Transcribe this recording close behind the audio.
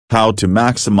How to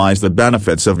maximize the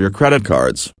benefits of your credit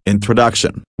cards.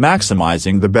 Introduction.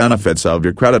 Maximizing the benefits of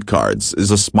your credit cards is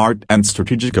a smart and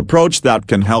strategic approach that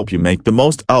can help you make the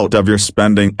most out of your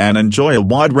spending and enjoy a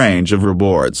wide range of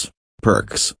rewards,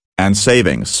 perks, and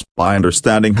savings. By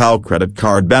understanding how credit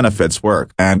card benefits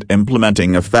work and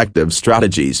implementing effective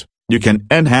strategies, you can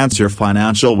enhance your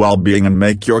financial well-being and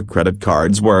make your credit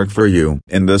cards work for you.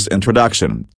 In this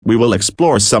introduction, we will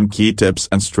explore some key tips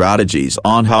and strategies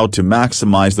on how to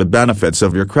maximize the benefits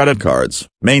of your credit cards.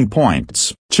 Main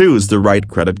points. Choose the right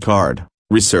credit card.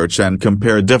 Research and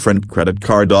compare different credit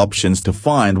card options to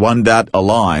find one that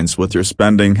aligns with your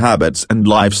spending habits and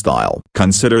lifestyle.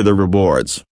 Consider the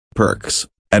rewards, perks,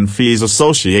 and fees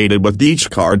associated with each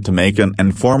card to make an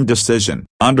informed decision.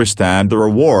 Understand the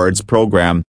rewards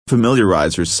program.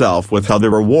 Familiarize yourself with how the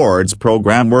rewards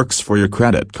program works for your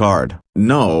credit card.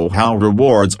 Know how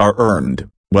rewards are earned,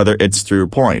 whether it's through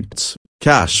points,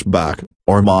 cashback,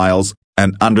 or miles,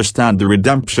 and understand the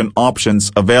redemption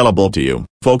options available to you.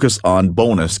 Focus on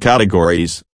bonus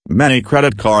categories. Many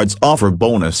credit cards offer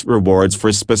bonus rewards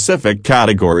for specific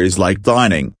categories like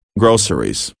dining,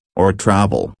 groceries, or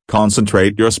travel.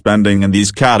 Concentrate your spending in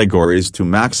these categories to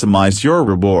maximize your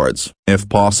rewards. If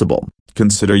possible,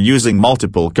 consider using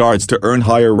multiple cards to earn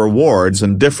higher rewards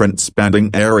in different spending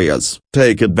areas.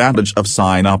 Take advantage of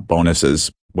sign-up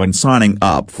bonuses. When signing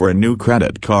up for a new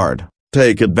credit card,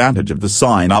 take advantage of the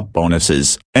sign-up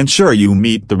bonuses. Ensure you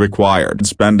meet the required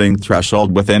spending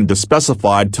threshold within the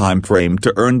specified time frame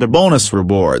to earn the bonus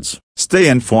rewards. Stay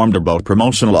informed about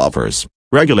promotional offers.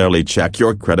 Regularly check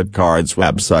your credit card's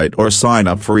website or sign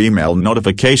up for email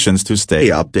notifications to stay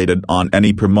updated on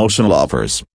any promotional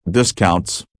offers,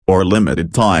 discounts, or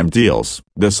limited time deals.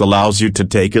 This allows you to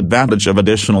take advantage of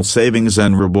additional savings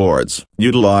and rewards.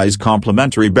 Utilize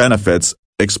complimentary benefits.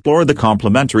 Explore the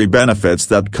complimentary benefits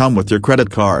that come with your credit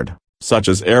card, such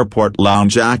as airport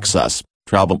lounge access,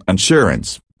 travel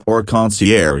insurance, or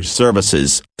concierge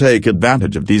services. Take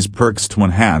advantage of these perks to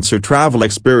enhance your travel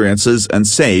experiences and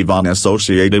save on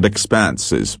associated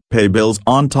expenses. Pay bills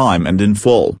on time and in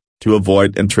full. To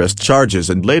avoid interest charges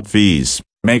and late fees,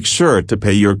 make sure to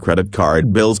pay your credit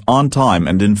card bills on time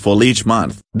and in full each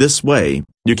month. This way,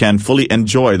 you can fully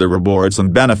enjoy the rewards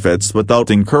and benefits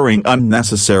without incurring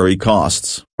unnecessary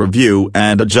costs. Review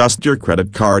and adjust your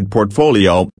credit card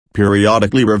portfolio.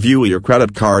 Periodically review your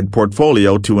credit card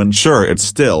portfolio to ensure it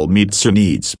still meets your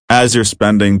needs. As your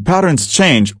spending patterns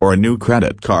change or new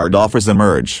credit card offers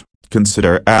emerge,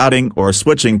 consider adding or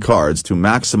switching cards to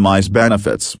maximize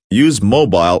benefits. Use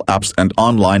mobile apps and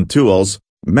online tools.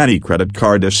 Many credit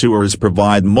card issuers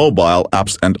provide mobile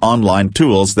apps and online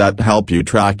tools that help you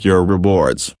track your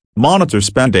rewards, monitor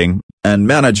spending, and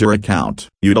manage your account.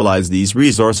 Utilize these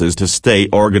resources to stay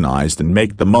organized and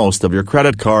make the most of your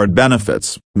credit card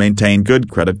benefits. Maintain good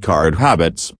credit card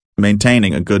habits.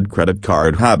 Maintaining a good credit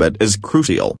card habit is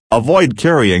crucial. Avoid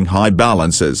carrying high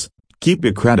balances. Keep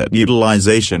your credit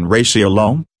utilization ratio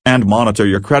low, and monitor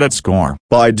your credit score.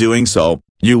 By doing so,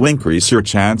 you increase your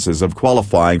chances of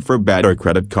qualifying for better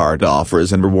credit card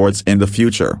offers and rewards in the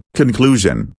future.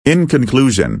 Conclusion. In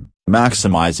conclusion,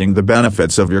 maximizing the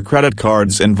benefits of your credit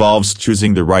cards involves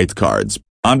choosing the right cards,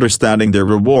 understanding their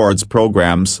rewards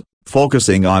programs,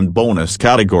 focusing on bonus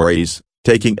categories,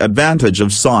 taking advantage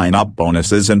of sign-up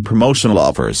bonuses and promotional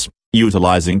offers,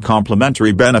 utilizing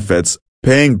complimentary benefits,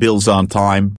 paying bills on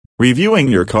time, reviewing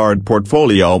your card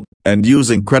portfolio, and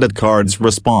using credit cards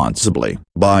responsibly.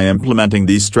 By implementing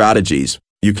these strategies,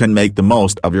 you can make the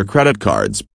most of your credit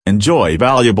cards, enjoy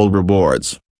valuable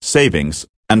rewards, savings,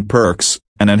 and perks,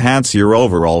 and enhance your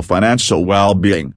overall financial well-being.